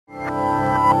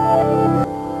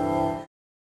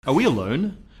Are we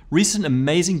alone? Recent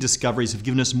amazing discoveries have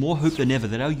given us more hope than ever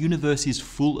that our universe is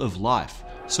full of life.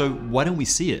 So why don't we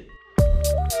see it?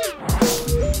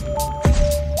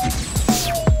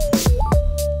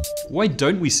 Why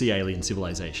don't we see alien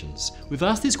civilizations? We've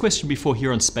asked this question before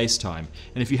here on Spacetime,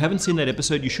 and if you haven't seen that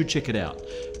episode, you should check it out.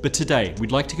 But today,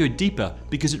 we'd like to go deeper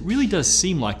because it really does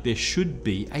seem like there should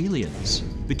be aliens.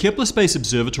 The Kepler Space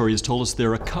Observatory has told us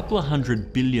there are a couple of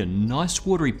 100 billion nice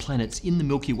watery planets in the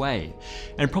Milky Way,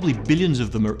 and probably billions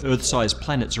of them are Earth-sized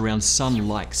planets around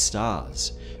sun-like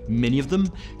stars. Many of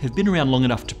them have been around long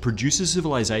enough to produce a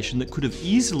civilization that could have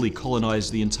easily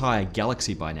colonized the entire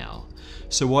galaxy by now.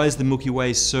 So why is the Milky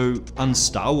Way so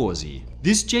un-Star Wars-y?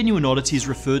 This genuine oddity is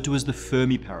referred to as the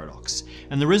Fermi paradox,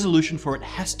 and the resolution for it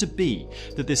has to be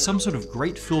that there's some sort of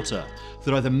great filter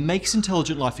that either makes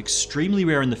intelligent life extremely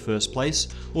rare in the first place,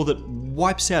 or that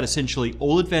wipes out essentially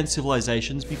all advanced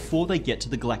civilizations before they get to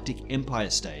the galactic empire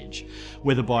stage,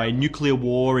 whether by nuclear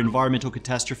war, environmental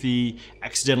catastrophe,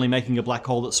 accidentally making a black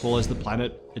hole that swallows the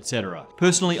planet, etc.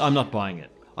 Personally, I'm not buying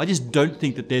it. I just don't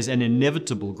think that there's an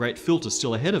inevitable great filter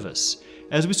still ahead of us.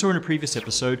 As we saw in a previous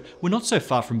episode, we're not so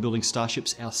far from building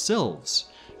starships ourselves.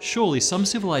 Surely some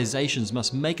civilizations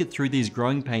must make it through these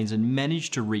growing pains and manage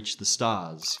to reach the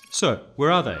stars. So,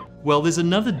 where are they? Well, there's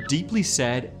another deeply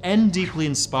sad and deeply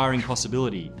inspiring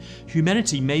possibility.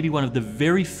 Humanity may be one of the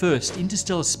very first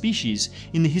interstellar species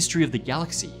in the history of the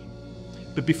galaxy.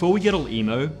 But before we get all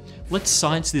emo, let's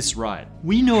science this right.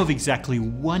 We know of exactly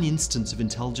one instance of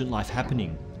intelligent life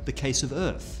happening, the case of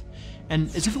Earth. And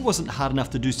as if it wasn't hard enough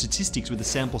to do statistics with a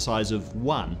sample size of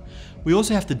 1, we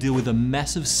also have to deal with a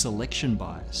massive selection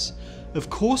bias. Of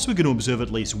course we're going to observe at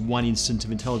least one instance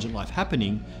of intelligent life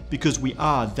happening, because we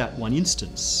are that one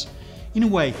instance. In a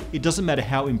way, it doesn't matter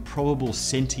how improbable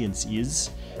sentience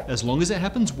is, as long as it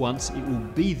happens once, it will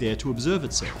be there to observe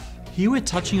itself. Here we're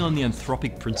touching on the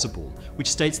anthropic principle, which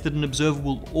states that an observer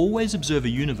will always observe a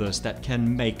universe that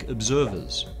can make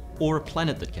observers, or a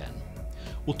planet that can.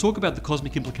 We'll talk about the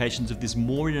cosmic implications of this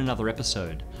more in another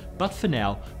episode, but for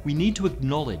now, we need to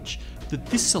acknowledge that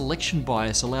this selection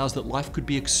bias allows that life could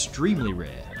be extremely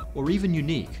rare, or even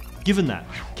unique. Given that,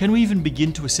 can we even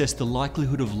begin to assess the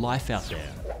likelihood of life out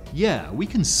there? Yeah, we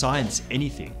can science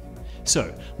anything.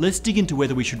 So, let's dig into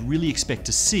whether we should really expect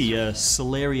to see a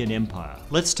Solarian empire.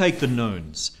 Let's take the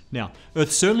knowns. Now,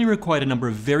 Earth certainly required a number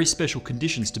of very special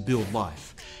conditions to build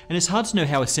life, and it's hard to know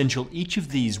how essential each of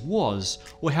these was,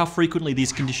 or how frequently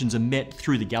these conditions are met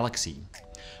through the galaxy.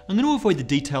 I'm going to avoid the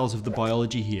details of the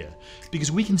biology here,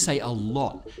 because we can say a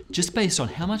lot just based on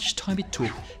how much time it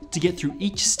took to get through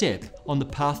each step on the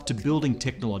path to building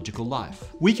technological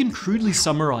life. We can crudely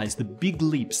summarize the big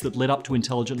leaps that led up to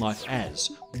intelligent life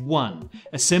as 1.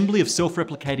 Assembly of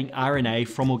self-replicating RNA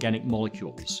from organic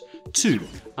molecules. 2.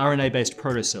 RNA-based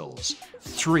protocells.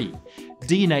 3.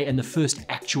 DNA and the first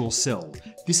actual cell.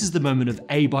 This is the moment of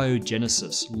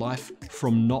abiogenesis, life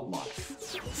from not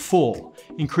life. 4.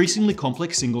 Increasingly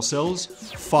complex single cells.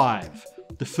 5.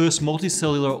 The first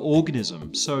multicellular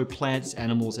organism, so plants,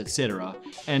 animals, etc.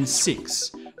 And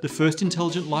 6. The first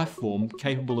intelligent life form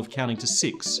capable of counting to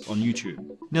 6 on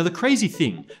YouTube. Now the crazy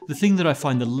thing, the thing that I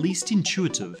find the least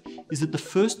intuitive, is that the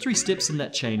first 3 steps in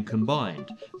that chain combined,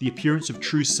 the appearance of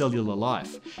true cellular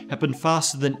life, happened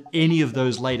faster than any of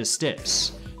those later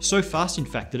steps. So fast in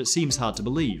fact that it seems hard to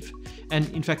believe. And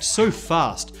in fact so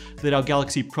fast that our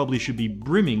galaxy probably should be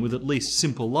brimming with at least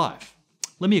simple life.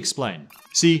 Let me explain.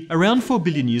 See, around 4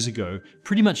 billion years ago,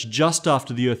 pretty much just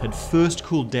after the Earth had first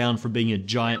cooled down from being a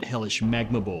giant hellish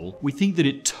magma ball, we think that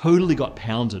it totally got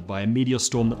pounded by a meteor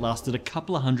storm that lasted a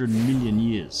couple of 100 million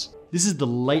years. This is the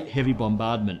late heavy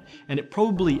bombardment, and it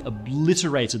probably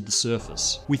obliterated the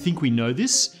surface. We think we know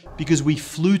this because we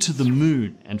flew to the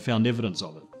moon and found evidence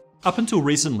of it. Up until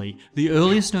recently, the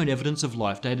earliest known evidence of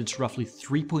life dated to roughly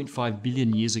 3.5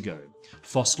 billion years ago.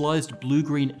 Fossilized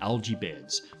blue-green algae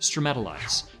beds,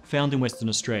 stromatolites, found in Western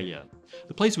Australia.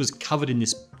 The place was covered in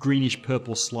this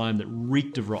greenish-purple slime that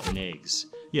reeked of rotten eggs.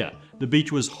 Yeah, the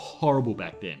beach was horrible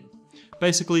back then.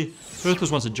 Basically, Earth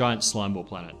was once a giant slimeball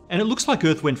planet. And it looks like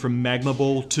Earth went from magma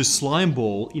ball to slime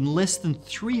ball in less than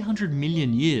 300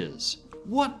 million years.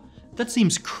 What? That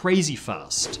seems crazy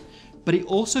fast. But it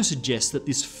also suggests that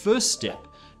this first step,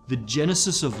 the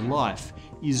genesis of life,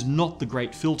 is not the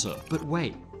great filter. But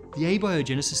wait, the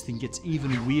abiogenesis thing gets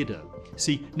even weirder.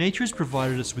 See, nature has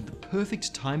provided us with the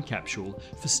perfect time capsule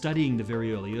for studying the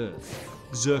very early Earth.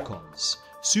 Zircons.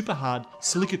 Super hard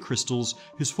silica crystals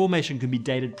whose formation can be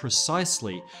dated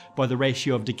precisely by the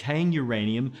ratio of decaying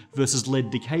uranium versus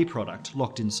lead decay product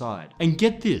locked inside. And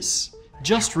get this,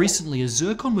 Just recently, a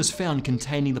zircon was found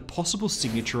containing the possible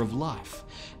signature of life,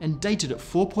 and dated at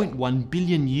 4.1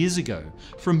 billion years ago,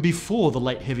 from before the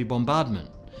late heavy bombardment.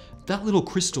 That little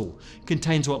crystal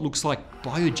contains what looks like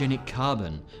biogenic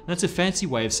carbon. That's a fancy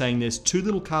way of saying there's too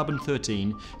little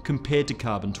carbon-13 compared to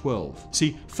carbon-12.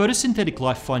 See, photosynthetic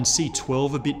life finds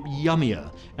C12 a bit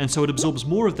yummier, and so it absorbs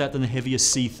more of that than the heavier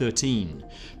C13.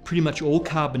 Pretty much all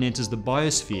carbon enters the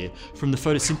biosphere from the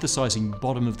photosynthesizing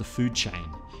bottom of the food chain.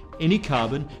 Any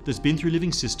carbon that's been through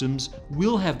living systems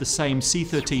will have the same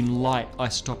C13 light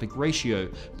isotopic ratio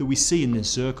that we see in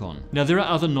this zircon. Now, there are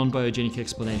other non-biogenic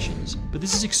explanations, but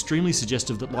this is extremely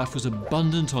suggestive that life was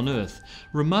abundant on Earth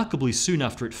remarkably soon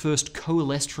after it first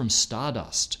coalesced from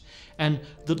stardust, and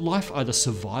that life either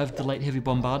survived the late heavy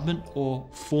bombardment or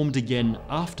formed again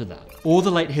after that. Or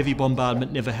the late heavy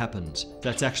bombardment never happened.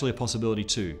 That's actually a possibility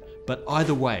too. But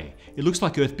either way, it looks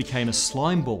like Earth became a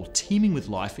slime ball teeming with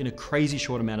life in a crazy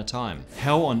short amount of time.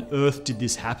 How on earth did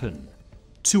this happen?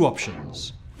 Two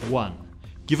options. 1.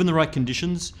 Given the right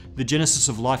conditions, the genesis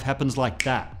of life happens like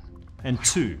that. And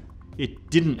 2. It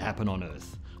didn't happen on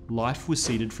Earth. Life was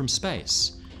seeded from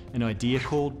space. An idea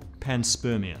called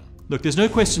panspermia. Look, there's no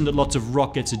question that lots of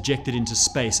rock gets ejected into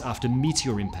space after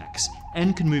meteor impacts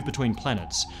and can move between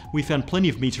planets. We found plenty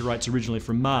of meteorites originally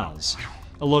from Mars.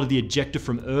 A lot of the ejecta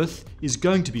from Earth is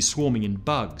going to be swarming in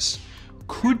bugs.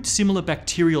 Could similar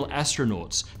bacterial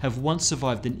astronauts have once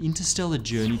survived an interstellar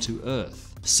journey to Earth?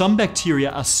 Some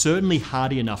bacteria are certainly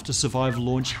hardy enough to survive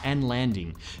launch and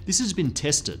landing. This has been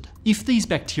tested. If these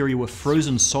bacteria were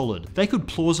frozen solid, they could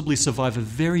plausibly survive a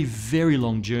very, very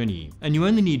long journey. And you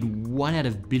only need 1 out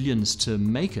of billions to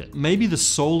make it. Maybe the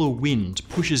solar wind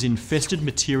pushes infested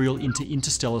material into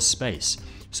interstellar space,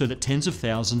 so that tens of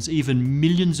thousands, even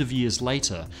millions of years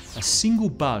later, a single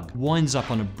bug winds up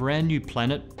on a brand new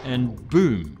planet and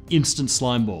boom, instant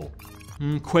slime ball.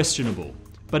 Questionable.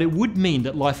 But it would mean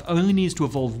that life only needs to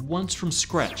evolve once from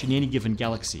scratch in any given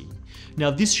galaxy.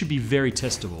 Now, this should be very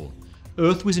testable.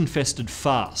 Earth was infested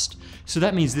fast, so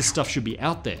that means this stuff should be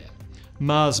out there.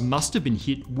 Mars must have been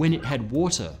hit when it had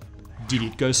water. Did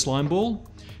it go slimeball?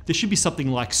 There should be something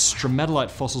like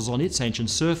stromatolite fossils on its ancient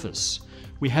surface.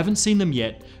 We haven't seen them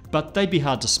yet, but they'd be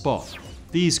hard to spot.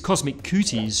 These cosmic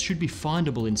cooties should be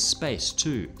findable in space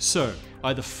too. So,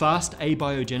 either fast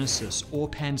abiogenesis or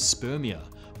panspermia.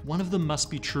 One of them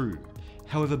must be true.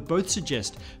 However, both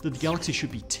suggest that the galaxy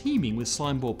should be teeming with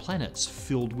slimeball planets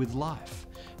filled with life.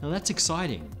 Now that's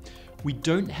exciting. We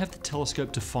don't have the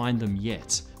telescope to find them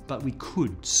yet, but we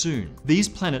could soon. These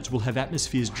planets will have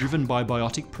atmospheres driven by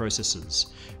biotic processes.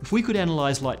 If we could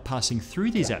analyze light passing through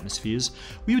these atmospheres,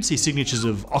 we would see signatures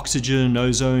of oxygen,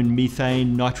 ozone,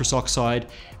 methane, nitrous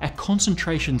oxide at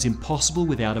concentrations impossible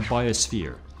without a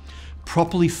biosphere.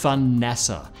 Properly fund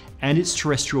NASA and its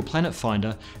terrestrial planet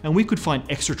finder, and we could find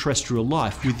extraterrestrial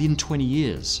life within 20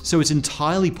 years. So it's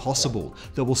entirely possible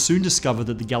that we'll soon discover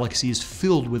that the galaxy is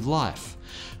filled with life.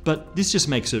 But this just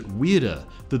makes it weirder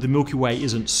that the Milky Way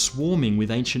isn't swarming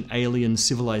with ancient alien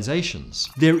civilizations.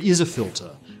 There is a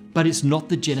filter, but it's not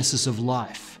the genesis of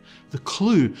life. The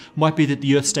clue might be that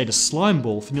the Earth stayed a slime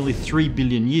ball for nearly 3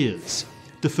 billion years.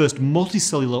 The first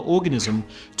multicellular organism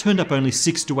turned up only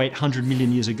 600 to 800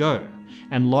 million years ago,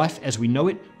 and life as we know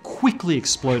it quickly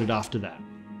exploded after that.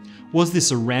 Was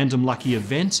this a random lucky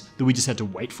event that we just had to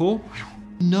wait for?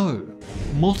 No.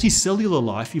 Multicellular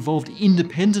life evolved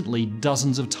independently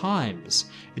dozens of times.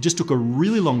 It just took a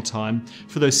really long time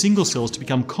for those single cells to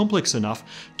become complex enough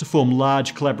to form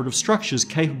large collaborative structures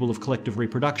capable of collective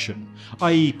reproduction,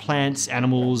 i.e. plants,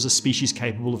 animals, a species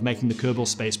capable of making the Kerbal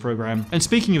space program. And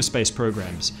speaking of space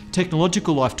programs,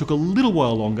 technological life took a little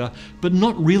while longer, but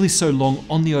not really so long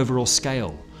on the overall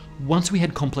scale. Once we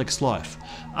had complex life,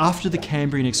 after the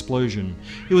Cambrian explosion,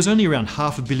 it was only around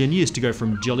 500 million years to go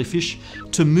from jellyfish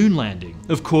to moon landing.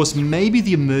 Of course, maybe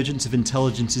the emergence of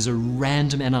intelligence is a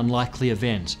random and unlikely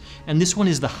event, and this one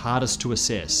is the hardest to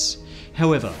assess.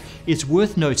 However, it's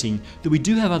worth noting that we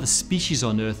do have other species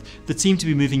on Earth that seem to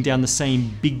be moving down the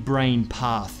same big brain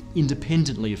path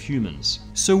independently of humans.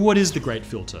 So what is the Great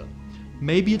Filter?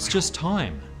 Maybe it's just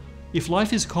time. If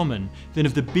life is common, then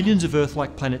of the billions of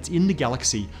Earth-like planets in the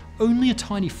galaxy, only a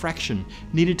tiny fraction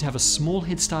needed to have a small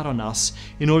head start on us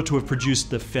in order to have produced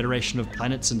the Federation of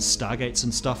Planets and Stargates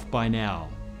and stuff by now.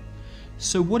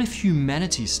 So what if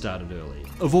humanity started early?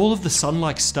 Of all of the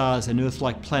sun-like stars and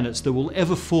Earth-like planets that will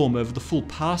ever form over the full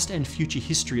past and future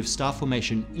history of star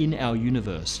formation in our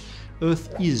universe,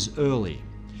 Earth is early.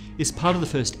 It's part of the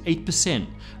first 8%,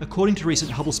 according to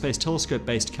recent Hubble Space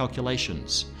Telescope-based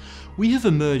calculations. We have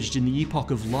emerged in the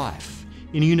epoch of life,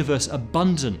 in a universe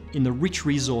abundant in the rich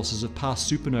resources of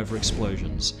past supernova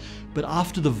explosions, but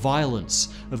after the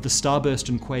violence of the starburst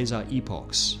and quasar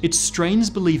epochs. It strains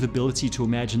believability to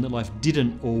imagine that life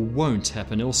didn't or won't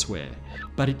happen elsewhere,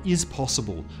 but it is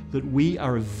possible that we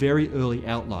are a very early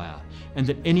outlier, and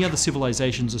that any other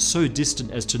civilizations are so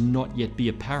distant as to not yet be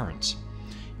apparent.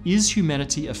 Is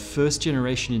humanity a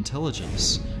first-generation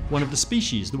intelligence, one of the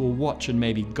species that will watch and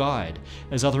maybe guide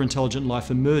as other intelligent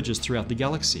life emerges throughout the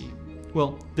galaxy?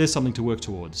 Well, there's something to work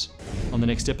towards. On the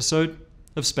next episode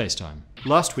of Spacetime.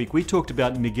 Last week we talked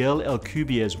about Miguel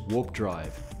Alcubierre's warp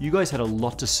drive. You guys had a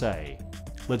lot to say.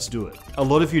 Let's do it. A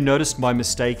lot of you noticed my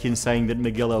mistake in saying that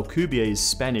Miguel Alcubierre is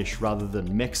Spanish rather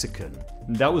than Mexican.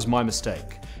 That was my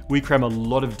mistake. We cram a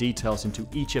lot of details into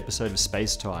each episode of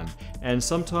Spacetime, and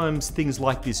sometimes things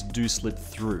like this do slip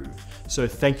through. So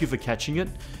thank you for catching it.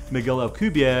 Miguel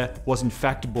Alcubierre was in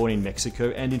fact born in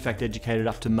Mexico and in fact educated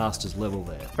up to master's level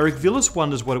there. Eric Vilas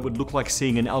wonders what it would look like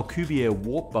seeing an Alcubierre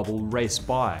warp bubble race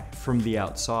by from the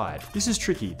outside. This is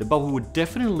tricky. The bubble would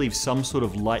definitely leave some sort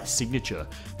of light signature,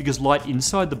 because light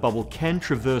inside the bubble can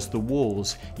traverse the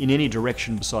walls in any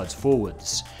direction besides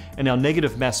forwards. And our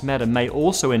negative mass matter may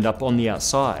also end up on the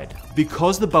outside.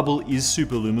 Because the bubble is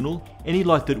superluminal, any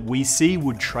light that we see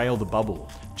would trail the bubble,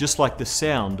 just like the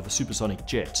sound of a supersonic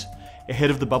jet. Ahead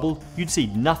of the bubble, you'd see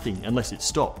nothing unless it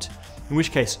stopped, in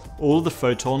which case all of the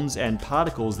photons and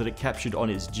particles that it captured on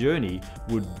its journey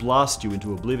would blast you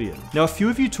into oblivion. Now, a few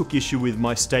of you took issue with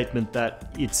my statement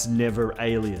that it's never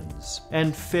aliens.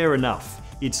 And fair enough,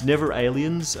 it's never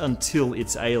aliens until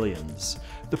it's aliens.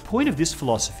 The point of this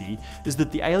philosophy is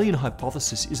that the alien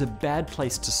hypothesis is a bad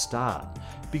place to start,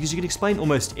 because you can explain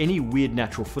almost any weird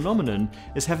natural phenomenon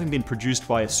as having been produced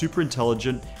by a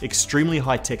superintelligent, extremely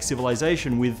high-tech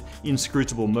civilization with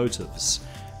inscrutable motives.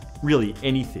 Really,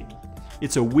 anything.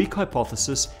 It's a weak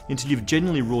hypothesis until you've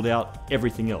genuinely ruled out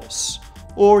everything else.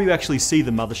 Or you actually see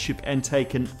the mothership and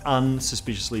take an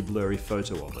unsuspiciously blurry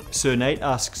photo of it. SirNate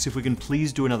asks if we can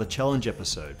please do another challenge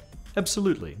episode.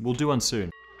 Absolutely, we'll do one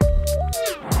soon.